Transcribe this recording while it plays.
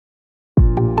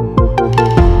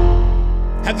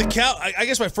I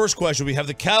guess my first question would be, have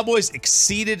the Cowboys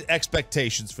exceeded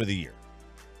expectations for the year?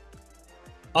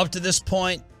 Up to this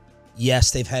point,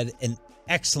 yes, they've had an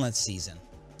excellent season.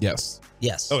 Yes.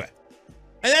 Okay.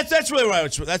 And that's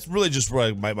really just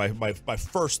where my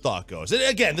first thought goes. And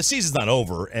again, the season's not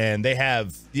over, and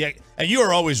and you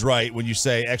are always right when you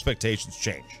say expectations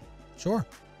change. Sure.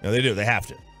 No, they do. They have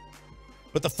to.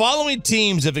 But the following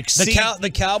teams have exceeded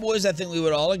the Cowboys. I think we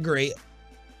would all agree.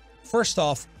 First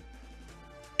off,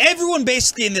 everyone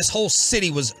basically in this whole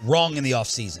city was wrong in the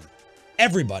offseason.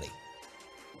 Everybody.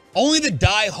 Only the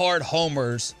diehard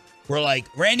homers were like,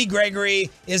 Randy Gregory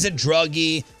is a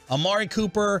druggie. Amari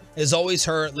Cooper is always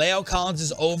hurt. La'el Collins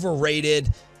is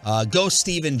overrated. Go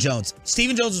Stephen Jones.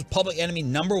 Stephen Jones was public enemy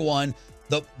number one.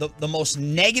 The most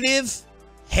negative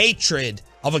hatred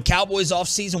of a Cowboys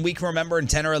offseason we can remember in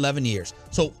 10 or 11 years.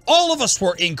 So all of us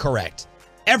were incorrect.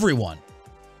 Everyone.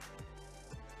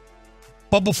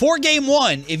 But before game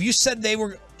one, if you said they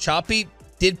were choppy,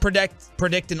 did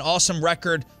predict an awesome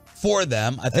record for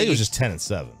them. I think it was just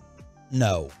 10-7.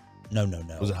 No.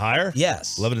 Was it higher?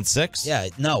 Yes. 11-6? Yeah,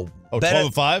 no. Oh,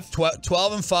 12-5?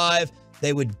 12-5.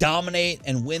 They would dominate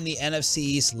and win the NFC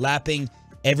East, lapping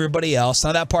everybody else.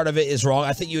 Now, that part of it is wrong.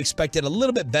 I think you expected a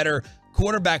little bit better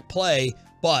quarterback play,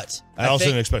 but I also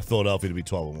didn't expect Philadelphia to be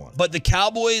 12-1. But the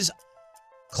Cowboys'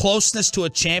 closeness to a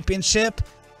championship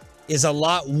is a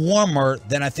lot warmer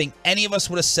than I think any of us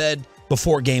would have said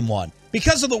before game one.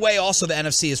 Because of the way also the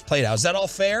NFC is played out. Is that all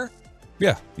fair?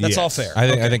 Yeah. That's all fair.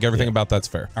 I think everything about that's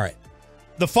fair. All right.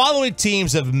 The following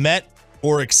teams have met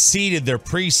or exceeded their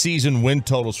preseason win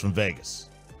totals from Vegas: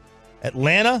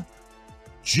 Atlanta,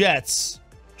 Jets,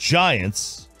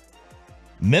 Giants,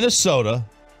 Minnesota,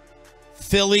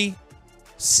 Philly,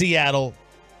 Seattle,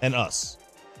 and us.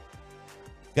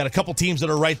 Got a couple teams that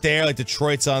are right there, like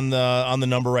Detroit's on the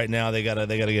number right now. They gotta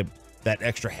get that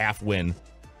extra half win.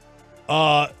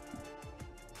 But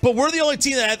we're the only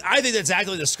team that I think that's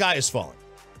acting like the sky is falling.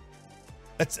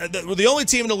 We're the only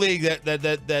team in the league that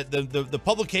the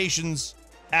publications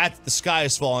act the sky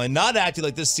is falling, not acting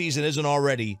like this season isn't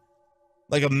already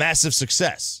like a massive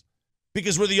success,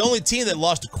 because we're the only team that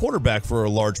lost a quarterback for a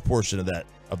large portion of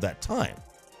that time.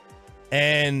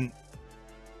 And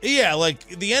yeah, like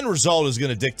the end result is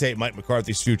going to dictate Mike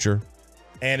McCarthy's future,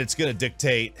 and it's going to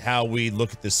dictate how we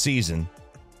look at this season.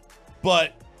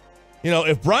 But you know,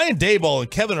 if Brian Daboll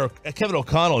and Kevin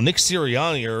O'Connell and Nick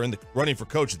Sirianni are in the running for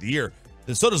Coach of the Year,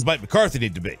 then so does Mike McCarthy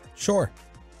need to be. Sure.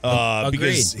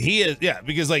 Because he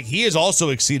has also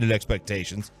exceeded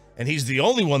expectations, and he's the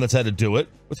only one that's had to do it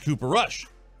with Cooper Rush.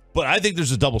 But I think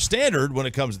there's a double standard when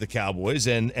it comes to the Cowboys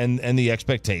and the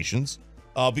expectations,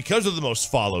 because of the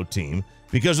most followed team,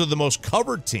 because of the most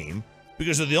covered team,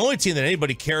 because they're the only team that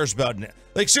anybody cares about.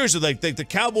 Like seriously, like the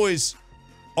Cowboys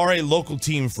are a local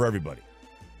team for everybody,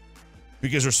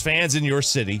 because there's fans in your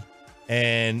city,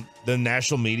 and the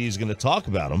national media is going to talk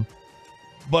about them.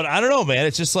 But I don't know, man.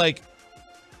 It's just like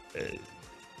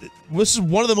this is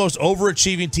one of the most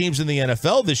overachieving teams in the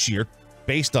NFL this year,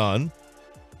 based on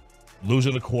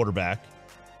losing a quarterback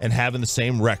and having the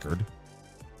same record,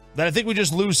 that I think we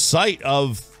just lose sight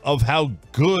of how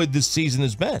good this season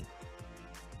has been.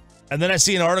 And then I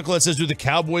see an article that says, do the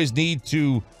Cowboys need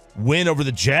to win over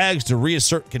the Jags to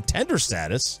reassert contender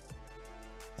status?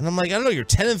 And I'm like, I don't know, you're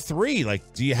 10-3.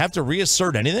 Like, do you have to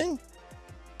reassert anything?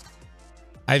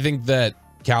 I think that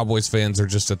Cowboys fans are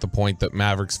just at the point that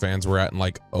Mavericks fans were at in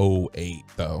like 2008,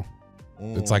 though.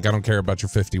 It's like, I don't care about your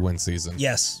 50-win season.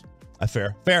 Yes.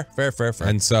 Fair.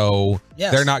 And so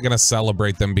Yes. they're not going to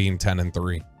celebrate them being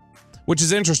 10-3, which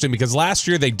is interesting because last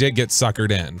year they did get suckered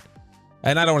in.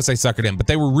 And I don't want to say suckered in, but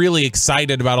they were really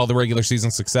excited about all the regular season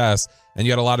success. And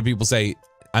you had a lot of people say,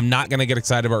 I'm not going to get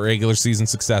excited about regular season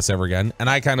success ever again. And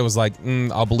I kind of was like,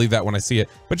 I'll believe that when I see it.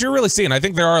 But you're really seeing, I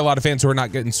think there are a lot of fans who are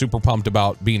not getting super pumped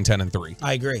about being 10-3.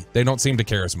 I agree. They don't seem to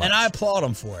care as much. And I applaud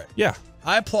them for it. Yeah.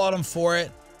 I applaud them for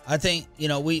it. I think, you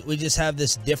know, we just have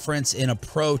this difference in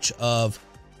approach of,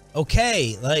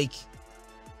 okay, like,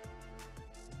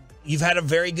 you've had a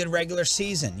very good regular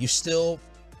season. You still,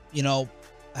 you know,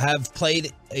 have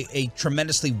played a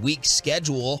tremendously weak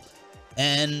schedule,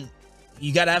 and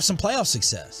you got to have some playoff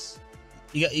success.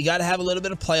 You got to have a little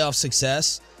bit of playoff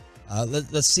success.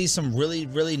 Let's see some really,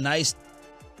 really nice,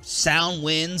 sound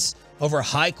wins over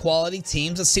high-quality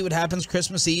teams. Let's see what happens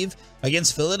Christmas Eve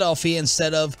against Philadelphia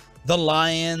instead of the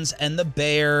Lions and the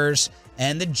Bears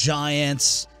and the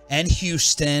Giants and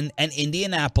Houston and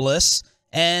Indianapolis.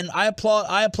 And I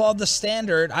applaud the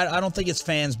standard. I don't think it's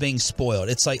fans being spoiled.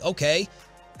 It's like, okay,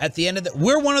 at the end of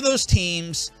we're one of those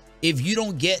teams. If you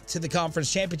don't get to the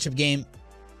conference championship game,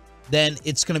 then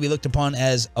it's going to be looked upon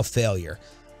as a failure.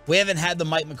 We haven't had the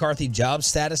Mike McCarthy job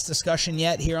status discussion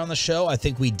yet here on the show. I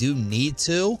think we do need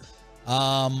to.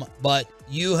 But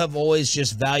you have always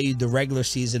just valued the regular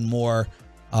season more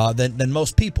than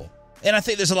most people. And I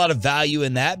think there's a lot of value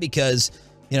in that because,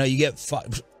 you get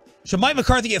should Mike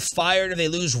McCarthy get fired if they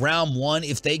lose round 1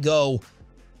 if they go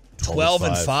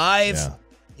 12-5?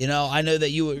 Yeah. I know that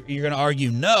you're going to argue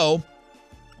no,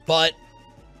 but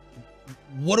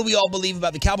what do we all believe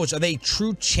about the Cowboys? Are they a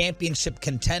true championship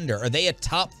contender? Are they a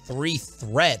top 3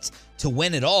 threat to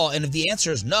win it all? And if the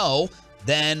answer is no,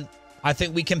 then I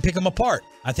think we can pick them apart.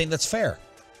 I think that's fair.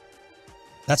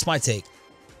 That's my take.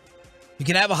 You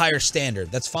can have a higher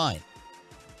standard. That's fine.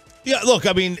 Yeah, look,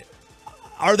 I mean,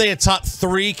 are they a top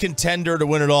 3 contender to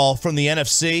win it all from the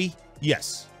NFC?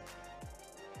 Yes.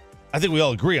 I think we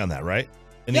all agree on that, right?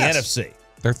 In the NFC.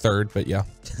 They're third, but yeah.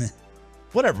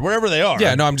 Wherever they are.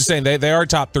 Yeah, no, I'm just saying they are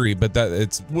top 3, but they're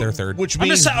third. Which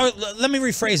means let me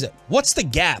rephrase it. What's the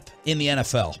gap in the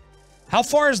NFL? How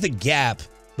far is the gap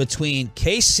between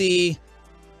KC,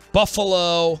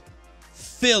 Buffalo,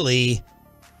 Philly?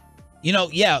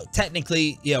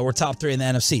 Technically, we're top 3 in the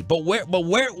NFC. But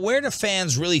where do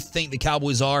fans really think the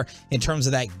Cowboys are in terms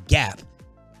of that gap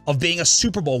of being a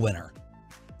Super Bowl winner?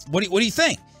 What do you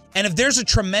think? And if there's a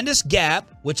tremendous gap,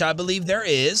 which I believe there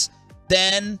is,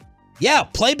 then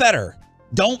play better.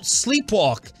 Don't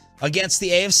sleepwalk against the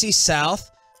AFC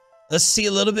South. Let's see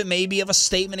a little bit maybe of a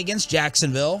statement against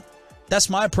Jacksonville. That's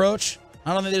my approach.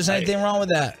 I don't think there's anything wrong with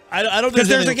that. I don't think because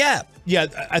there's a gap. Yeah,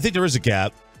 I think there is a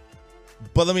gap.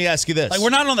 But let me ask you this. We're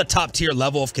not on the top tier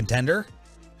level of contender.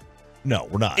 No,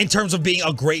 we're not. In terms of being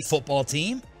a great football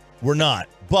team. We're not.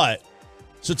 But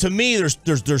so to me,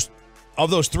 there's of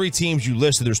those 3 teams you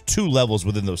listed, there's 2 levels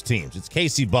within those teams. It's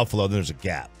KC, Buffalo, then there's a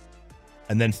gap.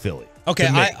 And then Philly. Okay,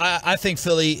 I think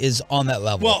Philly is on that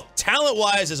level. Well,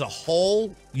 talent-wise as a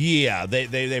whole, yeah,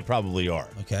 they probably are.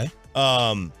 Okay.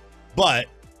 But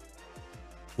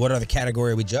what are the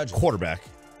category we judge? Quarterback.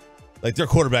 Like their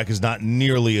quarterback is not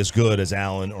nearly as good as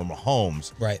Allen or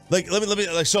Mahomes. Right. Let's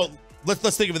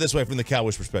think of it this way from the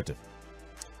Cowboys' perspective.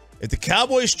 If the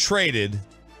Cowboys traded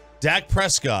Dak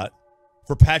Prescott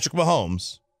for Patrick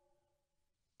Mahomes,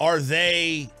 are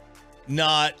they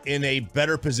not in a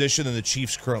better position than the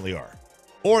Chiefs currently are?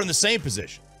 Or in the same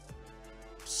position?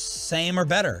 Same or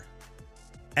better.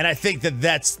 And I think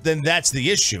that's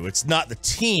the issue. It's not the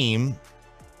team.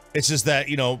 It's just that,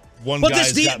 one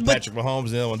guy's got Patrick Mahomes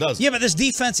and the other one doesn't. Yeah, but this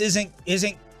defense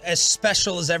isn't as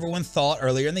special as everyone thought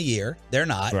earlier in the year. They're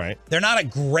not. Right. They're not a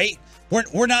great –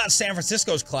 we're not San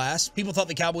Francisco's class. People thought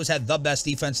the Cowboys had the best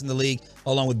defense in the league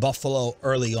along with Buffalo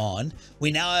early on.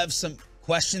 We now have some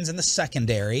questions in the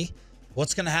secondary.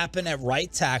 What's going to happen at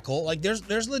right tackle?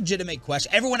 There's legitimate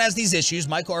questions. Everyone has these issues.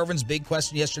 Michael Irvin's big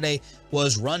question yesterday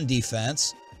was run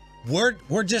defense.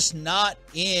 We're just not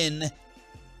in –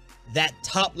 that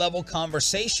top level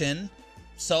conversation.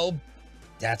 So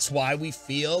that's why we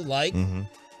feel like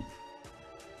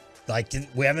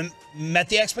we haven't met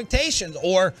the expectations,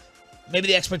 or maybe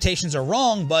the expectations are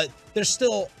wrong, but there's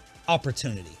still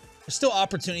opportunity. There's still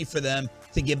opportunity for them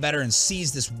to get better and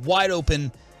seize this wide open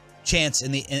chance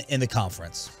in the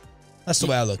conference. That's the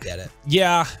way I look at it.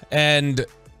 Yeah. And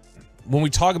when we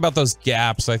talk about those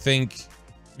gaps, I think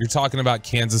you're talking about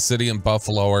Kansas City and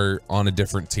Buffalo are on a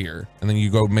different tier. And then you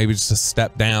go maybe just a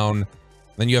step down.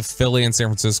 Then you have Philly and San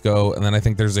Francisco. And then I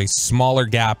think there's a smaller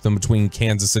gap than between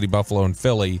Kansas City, Buffalo, and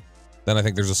Philly. Then I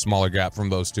think there's a smaller gap from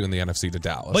those 2 in the NFC to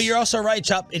Dallas. But you're also right,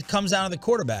 Chop. It comes down to the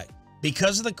quarterback.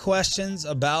 Because of the questions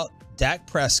about Dak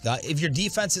Prescott, if your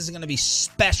defense isn't going to be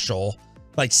special,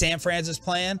 like San Fran's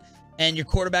playing, and your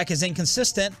quarterback is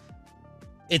inconsistent,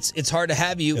 it's hard to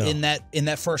have you in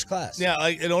that first class. Yeah,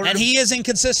 he is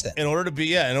inconsistent. In order to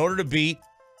beat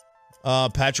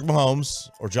Patrick Mahomes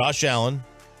or Josh Allen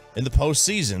in the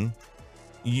postseason,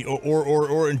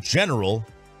 or in general,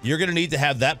 you're going to need to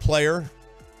have that player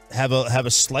have a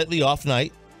slightly off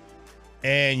night,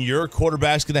 and your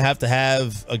quarterback's going to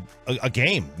have a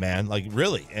game, man. Like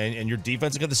really, and your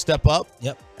defense is going to step up.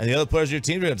 Yep. And the other players of your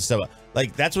team are going to step up.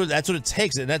 Like that's what it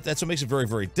takes, and that's what makes it very,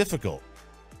 very difficult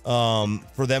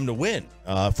for them to win,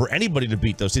 for anybody to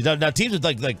beat those teams. Now teams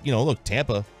like look,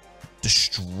 Tampa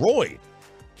destroyed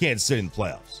Kansas City in the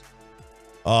playoffs.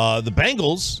 The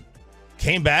Bengals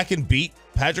came back and beat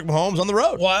Patrick Mahomes on the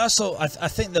road. Well, I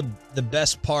think the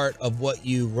best part of what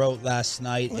you wrote last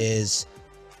night is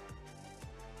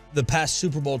the past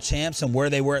Super Bowl champs and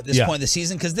where they were at this point in the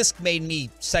season, because this made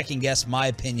me second guess my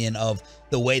opinion of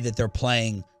the way that they're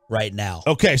playing right now.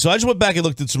 Okay, so I just went back and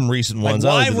looked at some recent ones.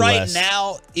 Why right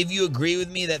now, if you agree with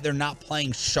me that they're not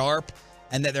playing sharp,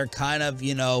 and that they're kind of,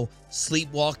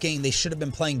 sleepwalking. They should have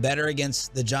been playing better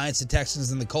against the Giants, the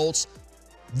Texans, and the Colts.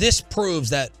 This proves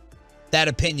that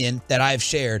opinion that I've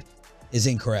shared is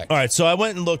incorrect. All right, so I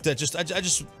went and looked at I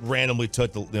just randomly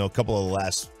took a couple of the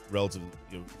last relative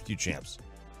few champs.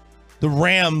 The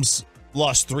Rams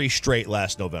lost 3 straight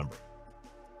last November.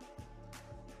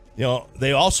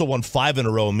 They also won 5 in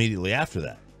a row immediately after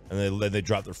that, and they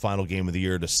dropped their final game of the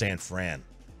year to San Fran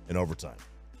in overtime.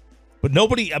 But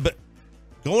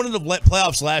going into the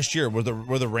playoffs last year, were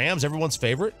the Rams everyone's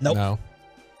favorite? Nope. No.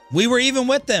 We were even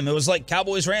with them. It was like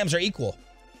Cowboys, Rams are equal.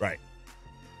 Right.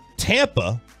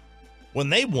 Tampa, when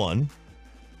they won,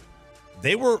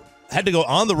 they had to go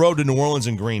on the road to New Orleans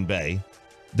and Green Bay.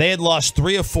 They had lost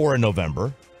 3 of 4 in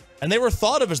November, and they were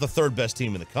thought of as the 3rd best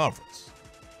team in the conference.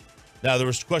 Now, there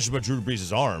was questions about Drew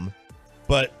Brees' arm,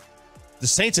 but the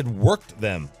Saints had worked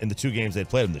them in the 2 games they'd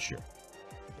played them this year.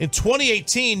 In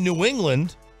 2018, New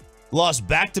England lost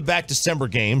back-to-back December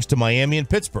games to Miami and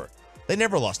Pittsburgh. They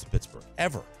never lost to Pittsburgh,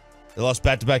 ever. They lost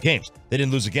back-to-back games. They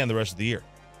didn't lose again the rest of the year.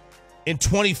 In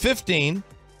 2015,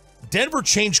 Denver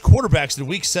changed quarterbacks in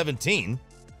Week 17.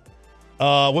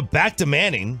 Went back to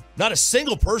Manning. Not a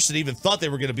single person even thought they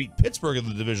were going to beat Pittsburgh in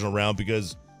the divisional round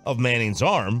because of Manning's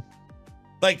arm.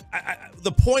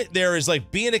 The point there is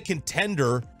being a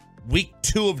contender Week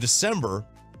 2 of December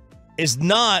is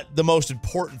not the most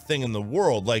important thing in the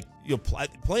world.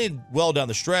 Playing well down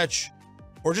the stretch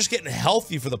or just getting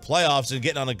healthy for the playoffs and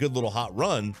getting on a good little hot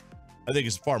run, I think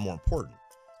is far more important.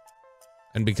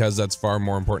 And because that's far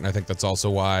more important, I think that's also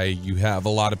why you have a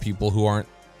lot of people who aren't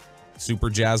super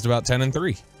jazzed about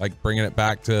 10-3. Bringing it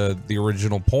back to the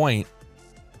original point,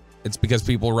 it's because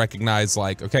people recognize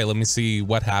okay, let me see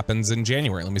what happens in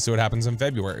January. Let me see what happens in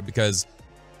February. Because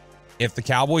if the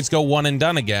Cowboys go one and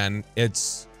done again,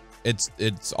 it's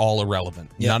all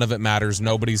irrelevant. Yep. None of it matters.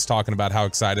 Nobody's talking about how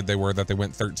excited they were that they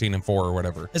went 13-4 or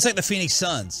whatever. It's like the Phoenix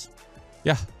Suns.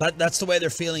 Yeah. That's the way they're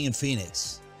feeling in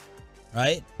Phoenix.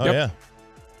 Right? Oh, yep. Yeah.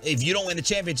 If you don't win the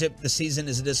championship, the season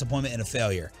is a disappointment and a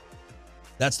failure.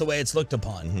 That's the way it's looked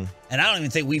upon. Mm-hmm. And I don't even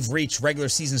think we've reached regular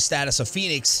season status of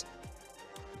Phoenix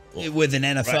with an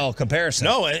NFL comparison.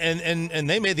 No, and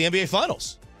they made the NBA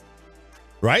Finals.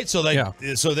 Right? So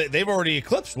they've already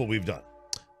eclipsed what we've done.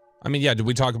 I mean, did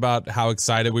we talk about how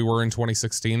excited we were in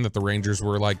 2016 that the Rangers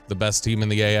were the best team in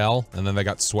the AL and then they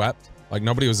got swept?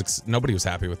 Nobody was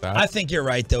happy with that. I think you're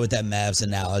right, though, with that Mavs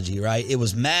analogy, right? It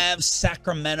was Mavs,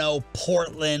 Sacramento,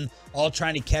 Portland, all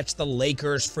trying to catch the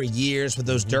Lakers for years with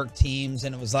those Dirk teams.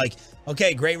 And it was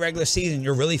okay, great regular season.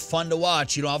 You're really fun to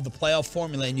watch. You don't have the playoff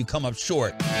formula, and you come up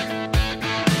short.